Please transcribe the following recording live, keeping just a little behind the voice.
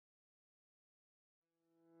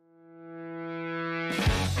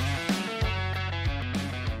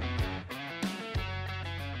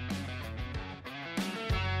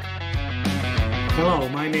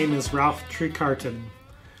Hello, my name is Ralph Trecarton.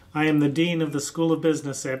 I am the Dean of the School of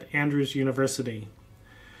Business at Andrews University.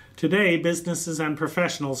 Today, businesses and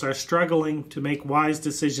professionals are struggling to make wise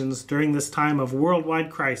decisions during this time of worldwide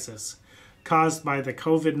crisis caused by the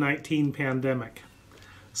COVID-19 pandemic.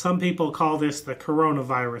 Some people call this the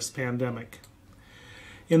coronavirus pandemic.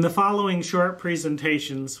 In the following short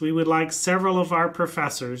presentations, we would like several of our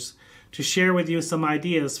professors to share with you some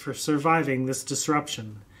ideas for surviving this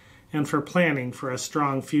disruption and for planning for a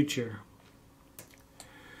strong future.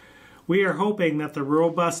 We are hoping that the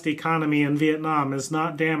robust economy in Vietnam is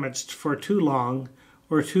not damaged for too long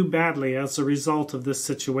or too badly as a result of this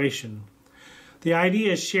situation. The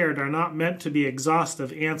ideas shared are not meant to be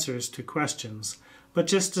exhaustive answers to questions, but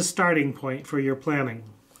just a starting point for your planning.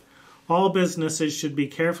 All businesses should be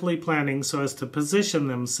carefully planning so as to position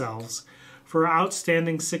themselves for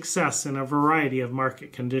outstanding success in a variety of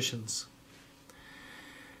market conditions.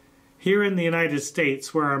 Here in the United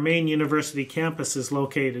States, where our main university campus is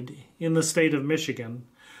located, in the state of Michigan,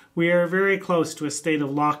 we are very close to a state of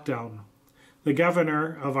lockdown. The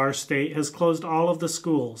governor of our state has closed all of the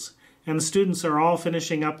schools, and students are all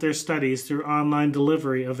finishing up their studies through online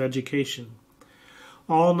delivery of education.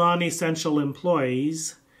 All non-essential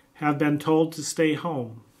employees have been told to stay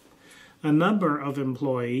home. A number of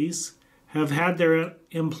employees have had their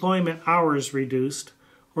employment hours reduced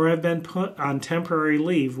or have been put on temporary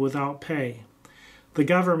leave without pay. The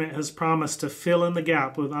government has promised to fill in the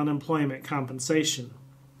gap with unemployment compensation.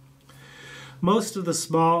 Most of the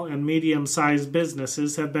small and medium-sized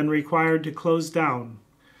businesses have been required to close down.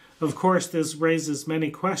 Of course, this raises many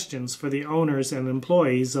questions for the owners and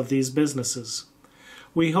employees of these businesses.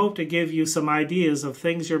 We hope to give you some ideas of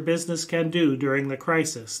things your business can do during the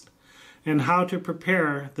crisis and how to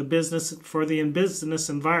prepare the business for the business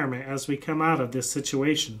environment as we come out of this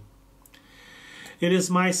situation. It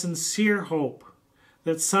is my sincere hope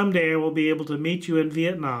that someday I will be able to meet you in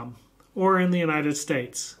Vietnam or in the United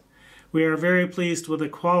States. We are very pleased with the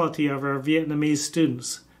quality of our Vietnamese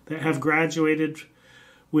students that have graduated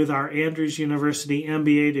with our Andrews University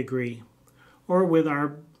MBA degree or with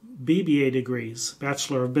our BBA degrees,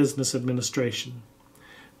 Bachelor of Business Administration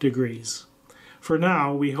degrees. For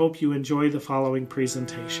now, we hope you enjoy the following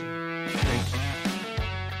presentation. Thank you.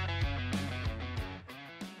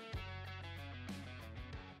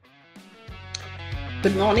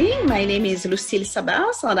 Good morning. My name is Lucile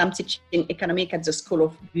Sabas, and I'm teaching economics at the School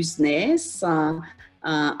of Business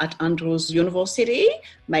at Andrews University.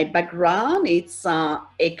 My background is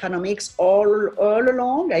economics all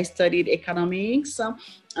along. I studied economics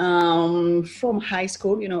from high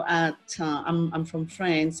school. I'm from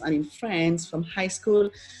France, and in France, from high school,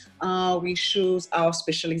 we choose our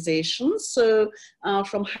specializations. So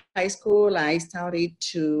from high school, I started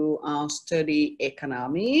to study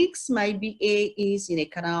economics. My BA is in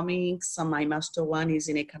economics, my Master 1 is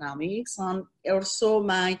in economics, and also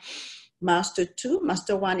my Master 2,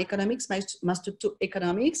 Master 1 economics, Master 2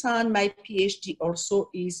 economics, and my PhD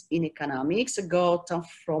also is in economics, got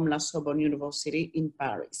from La Sorbonne University in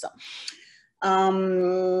Paris.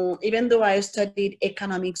 Even though I studied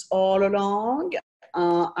economics all along,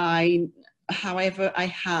 however, I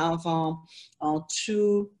have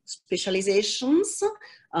two specializations,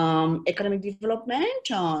 economic development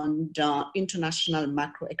and international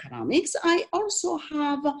macroeconomics. I also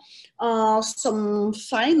have some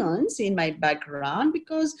finance in my background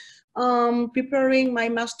because preparing my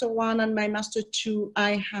Master 1 and my Master 2,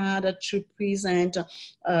 I had to present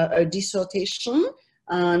a dissertation.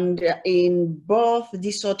 And in both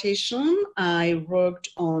dissertation, I worked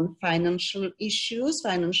on financial issues,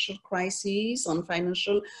 financial crises, on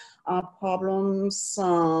financial problems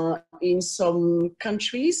in some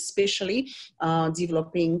countries, especially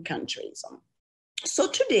developing countries. So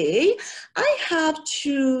today, I have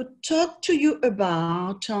to talk to you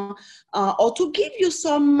about, or to give you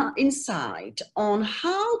some insight on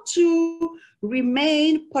how to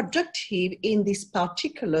remain productive in this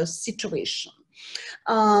particular situation.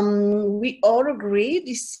 We all agree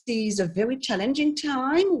this is a very challenging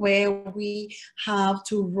time where we have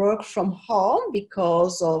to work from home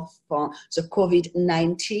because of the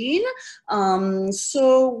COVID-19.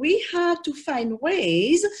 So we have to find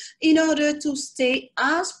ways in order to stay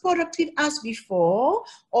as productive as before,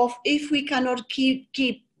 or if we cannot keep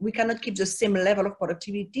the same level of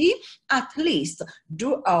productivity, at least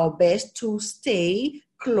do our best to stay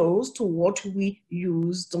close to what we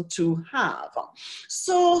used to have.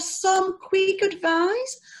 So some quick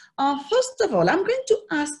advice First of all, I'm going to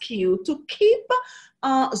ask you to keep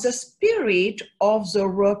the spirit of the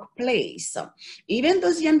workplace. Even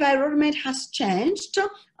though the environment has changed,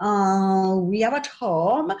 we are at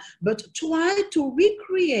home, but try to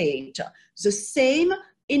recreate the same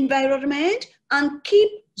environment and keep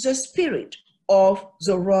the spirit of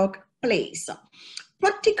the workplace.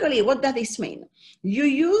 Practically, what does this mean? You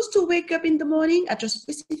used to wake up in the morning at a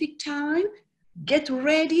specific time, get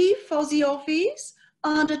ready for the office,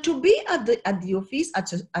 and to be at the office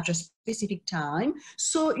at a specific time.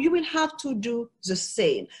 So you will have to do the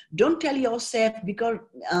same. Don't tell yourself because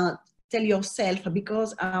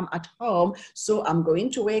I'm at home, so I'm going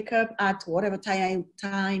to wake up at whatever time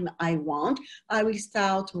I want. I will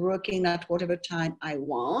start working at whatever time I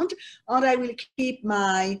want, and I will keep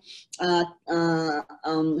my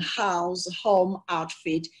home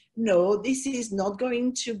outfit. No, this is not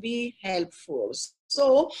going to be helpful.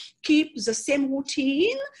 So keep the same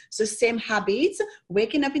routine, the same habits,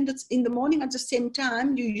 waking up in the morning at the same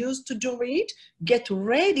time you used to do it, get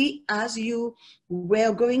ready as you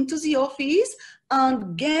were going to the office,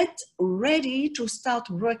 and get ready to start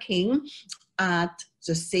working at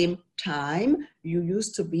the same time you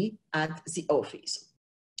used to be at the office.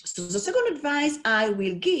 So the second advice I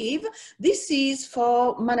will give, this is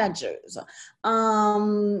for managers.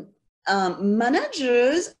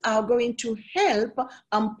 Managers are going to help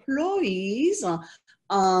employees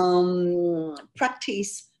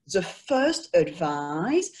practice the first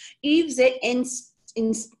advice if they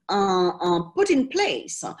put in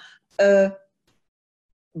place a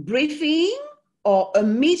briefing or a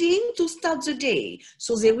meeting to start the day.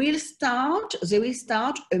 So they will start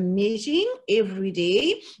a meeting every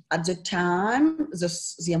day at the time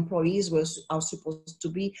the employees are supposed to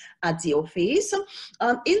be at the office.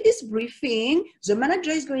 In this briefing, the manager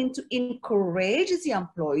is going to encourage the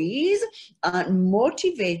employees and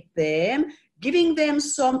motivate them, giving them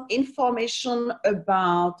some information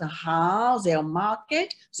about how the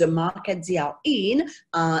market they are in,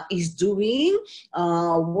 is doing,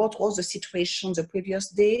 what was the situation the previous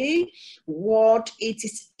day, what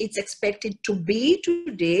it's expected to be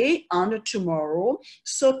today and tomorrow.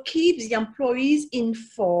 So keep the employees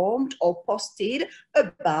informed or posted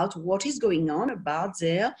about what is going on about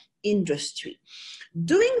their industry.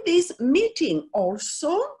 During this meeting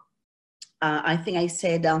also, I think I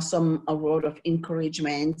said a word of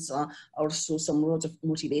encouragement, also some words of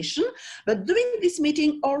motivation. But during this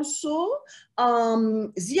meeting also,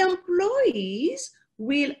 the employees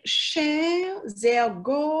will share their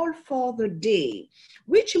goal for the day,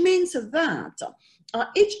 which means that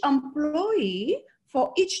each employee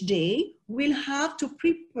for each day will have to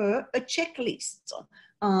prepare a checklist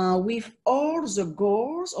with all the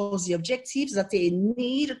goals or the objectives that they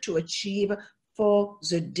need to achieve for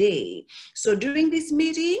the day. So during this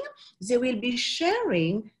meeting, they will be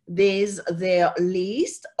sharing their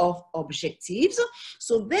list of objectives.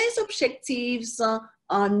 So these objectives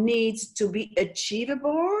needs to be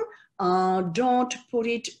achievable. Don't put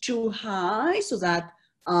it too high so that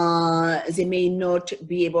they may not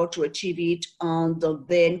be able to achieve it, and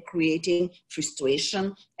then creating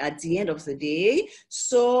frustration at the end of the day.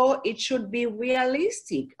 So it should be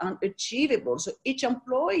realistic and achievable. So each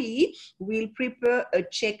employee will prepare a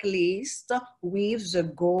checklist with the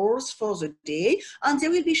goals for the day, and they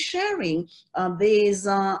will be sharing this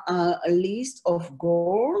list of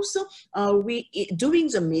goals during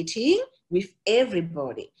the meeting with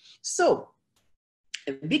everybody. So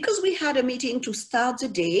because we had a meeting to start the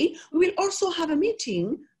day, we will also have a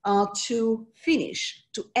meeting to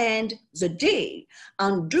end the day.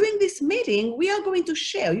 And during this meeting, you are going to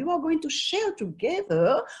share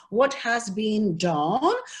together what has been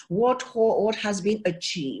done, what has been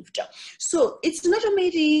achieved. So it's not a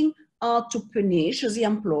meeting to punish the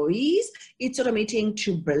employees, it's not a meeting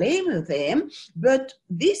to blame them, but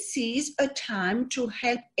this is a time to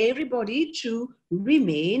help everybody to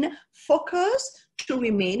remain focused, to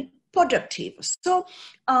remain productive. So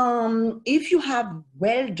if you have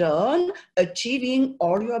well done achieving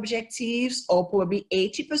all your objectives, or probably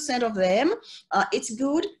 80% of them, it's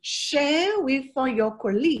good. Share with your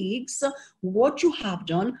colleagues what you have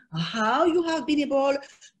done, how you have been able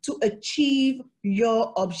to achieve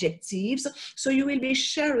your objectives. So you will be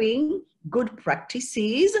sharing good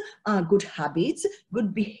practices, good habits,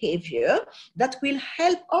 good behavior that will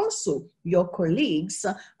help also your colleagues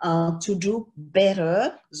to do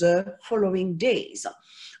better the following days.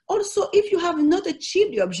 Also, if you have not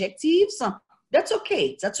achieved your objectives, That's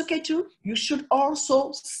okay. That's okay too. You should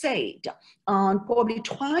also say it and probably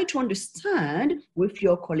try to understand with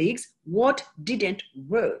your colleagues what didn't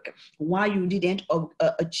work, why you didn't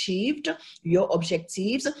achieve your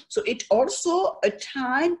objectives. So it's also a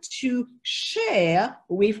time to share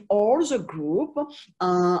with all the group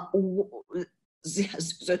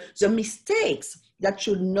the mistakes that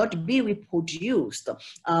should not be reproduced,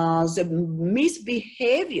 the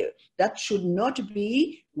misbehavior that should not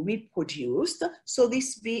be reproduced. So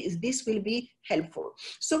this will be helpful.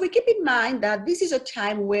 So we keep in mind that this is a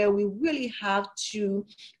time where we really have to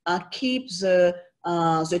keep the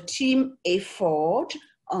team effort.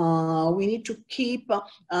 We need to keep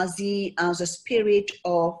the spirit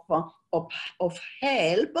of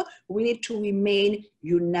help. We need to remain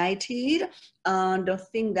united and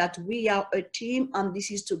think that we are a team, and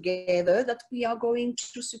this is together that we are going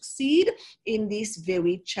to succeed in this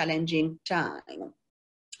very challenging time.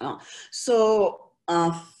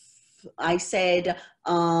 I said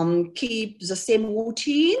keep the same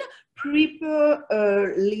routine, prepare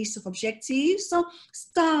a list of objectives,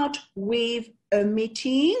 start with a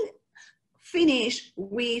meeting, finish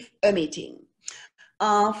with a meeting.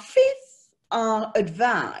 Fifth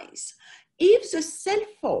advice, if the cell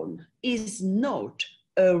phone is not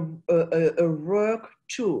a work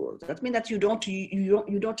tool, that means that you don't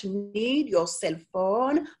need your cell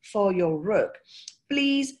phone for your work,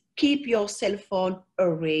 please keep your cell phone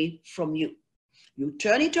away from you. You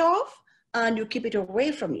turn it off and you keep it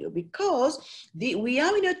away from you, because we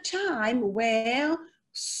are in a time where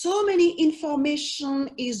so many information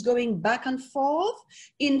is going back and forth,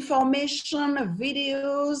 information,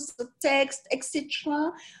 videos, text,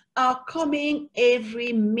 etc. are coming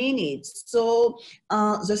every minute. So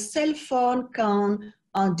the cell phone can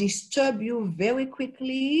disturb you very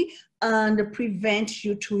quickly and prevent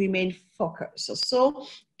you to remain focused. So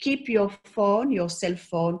keep your phone, your cell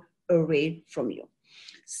phone away from you.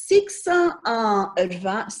 Sixth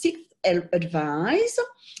advice,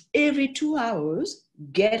 every 2 hours,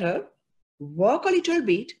 get up, walk a little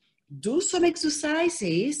bit, do some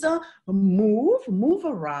exercises, move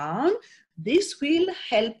around. This will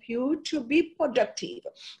help you to be productive.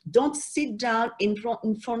 Don't sit down in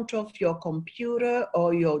front of your computer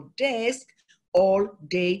or your desk all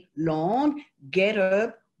day long. Get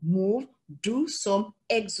up, move, do some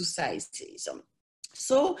exercises.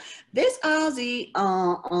 So these are the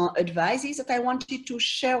advices that I wanted to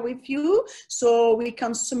share with you, so we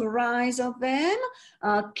can summarize them.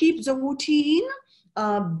 Keep the routine,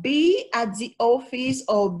 be at the office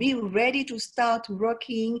or be ready to start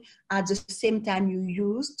working at the same time you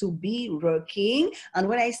used to be working. And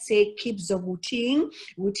when I say keep the routine,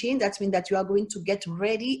 that means that you are going to get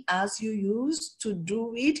ready as you used to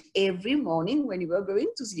do it every morning when you were going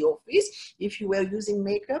to the office. If you were using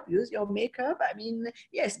makeup, use your makeup. I mean,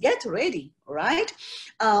 yes, get ready, all right?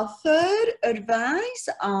 Third advice,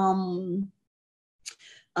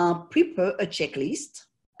 prepare a checklist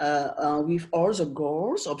with all the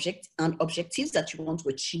goals, objectives that you want to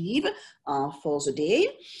achieve for the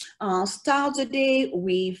day. Start the day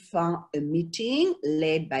with a meeting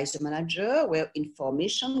led by the manager, where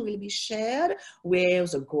information will be shared, where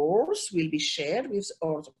the goals will be shared with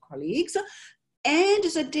all the colleagues. End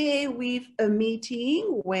the day with a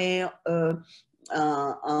meeting where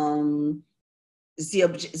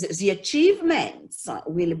the achievements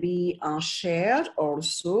will be shared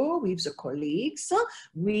also with the colleagues,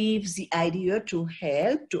 with the idea to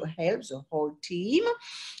help the whole team.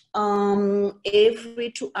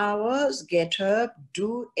 Every 2 hours, get up,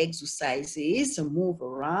 do exercises, move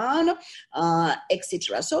around,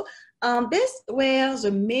 etc. So these were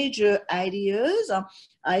the major ideas.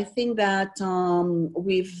 I think that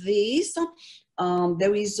with this,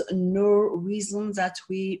 there is no reason that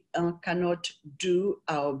we cannot do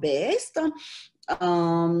our best.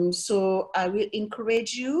 So I will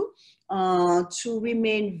encourage you to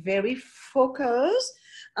remain very focused.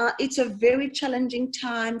 It's a very challenging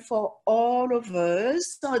time for all of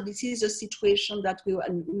us. So this is a situation that we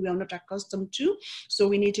are not accustomed to. So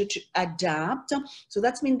we need to adapt. So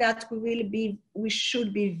that means that we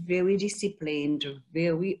should be very disciplined,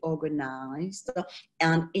 very organized,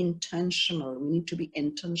 and intentional. We need to be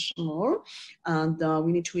intentional, and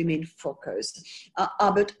we need to remain focused.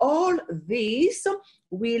 But all this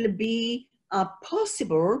will be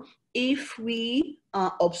possible if we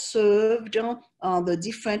observed the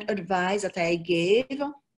different advice that I gave.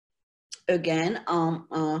 Again,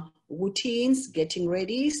 routines, getting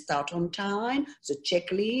ready, start on time, the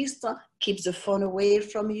checklist, keep the phone away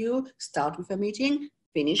from you, start with a meeting,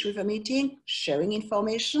 finish with a meeting, sharing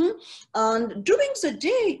information. And during the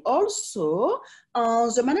day also,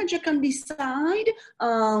 the manager can decide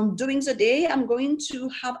during the day, I'm going to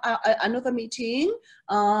have another meeting,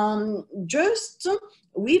 just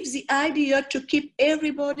with the idea to keep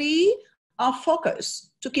everybody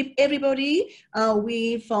focused, to keep everybody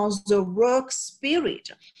with the work spirit.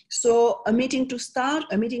 So a meeting to start,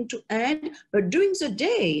 a meeting to end, but during the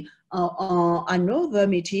day, another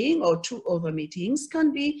meeting or two other meetings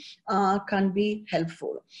can be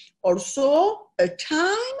helpful. Also, a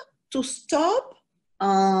time to stop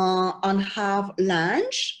and have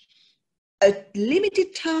lunch, a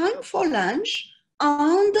limited time for lunch,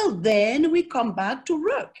 and then we come back to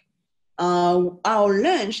work. Our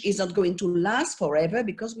lunch is not going to last forever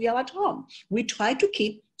because we are at home. We try to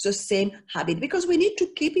keep the same habit because we need to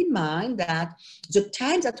keep in mind that the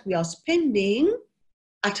time that we are spending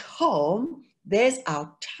at home, there's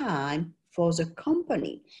our time for the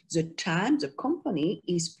company, the time the company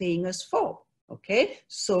is paying us for. Okay,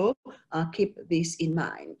 so keep this in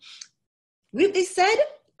mind. With this said,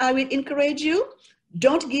 I will encourage you,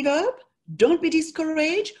 don't give up, don't be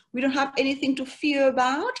discouraged. We don't have anything to fear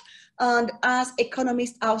about. And as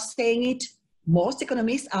economists are saying it, most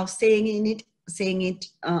economists are saying it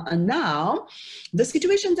now, the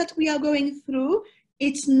situation that we are going through,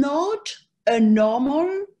 it's not a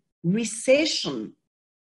normal recession.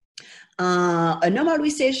 A normal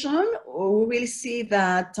recession, we will see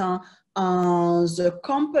that the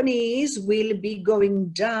companies will be going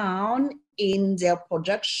down in their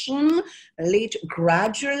production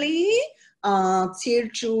gradually till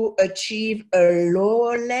to achieve a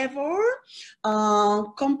lower level.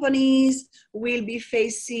 Companies will be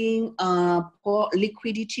facing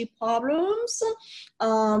liquidity problems.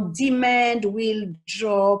 Demand will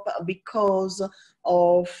drop because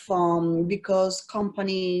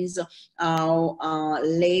companies are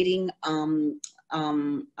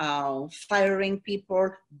firing people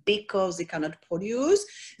because they cannot produce.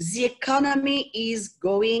 The economy is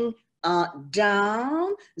going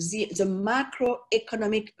down. The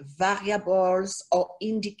macroeconomic variables or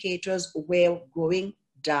indicators were going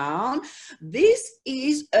down. This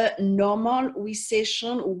is a normal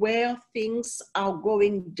recession where things are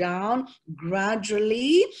going down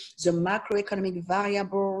gradually. The macroeconomic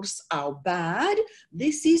variables are bad.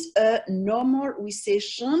 This is a normal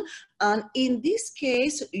recession. And in this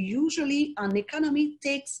case, usually an economy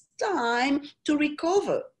takes time to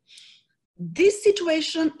recover. This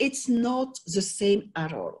situation, it's not the same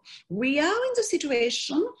at all. We are in the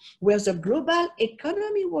situation where the global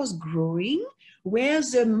economy was growing, where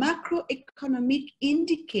the macroeconomic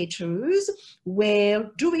indicators were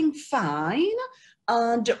doing fine,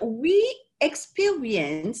 and we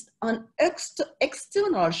experienced an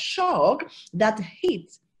external shock that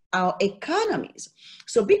hit our economies.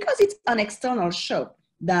 So because it's an external shock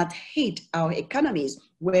that hit our economies,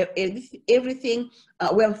 where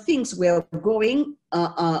where things were going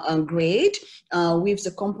great, with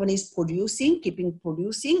the companies producing, keeping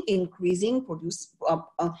producing, increasing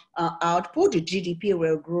output, the GDP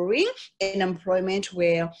were growing, and employment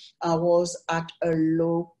was at a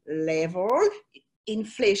low level,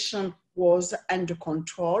 inflation was under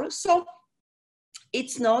control. So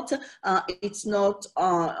it's not a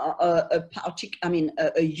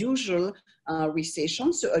usual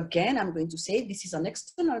recession. So again, I'm going to say this is an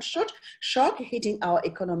external shock hitting our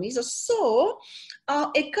economies. So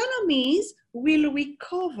our economies will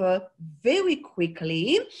recover very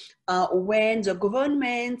quickly when the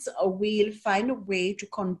government will find a way to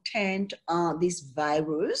contain this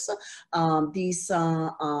virus.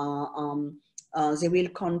 They will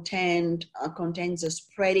contain the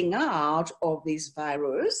spreading out of this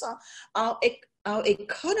virus. Our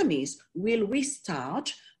economies will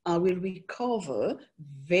restart, will recover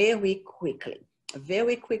very quickly.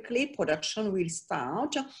 Very quickly, production will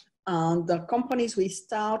start. The companies will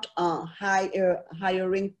start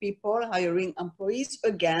hiring people, hiring employees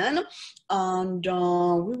again. And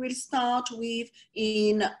we will start with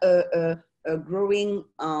in a growing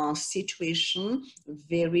situation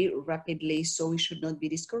very rapidly. So we should not be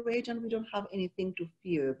discouraged, and we don't have anything to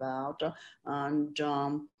fear about. And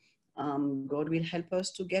God will help us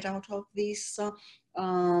to get out of this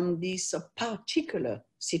particular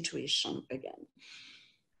situation again.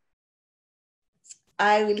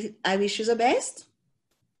 I wish you the best,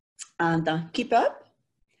 and keep up.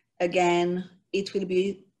 Again, it will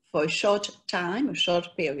be for a short time, a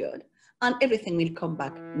short period, and everything will come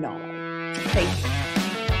back normal. Thank you.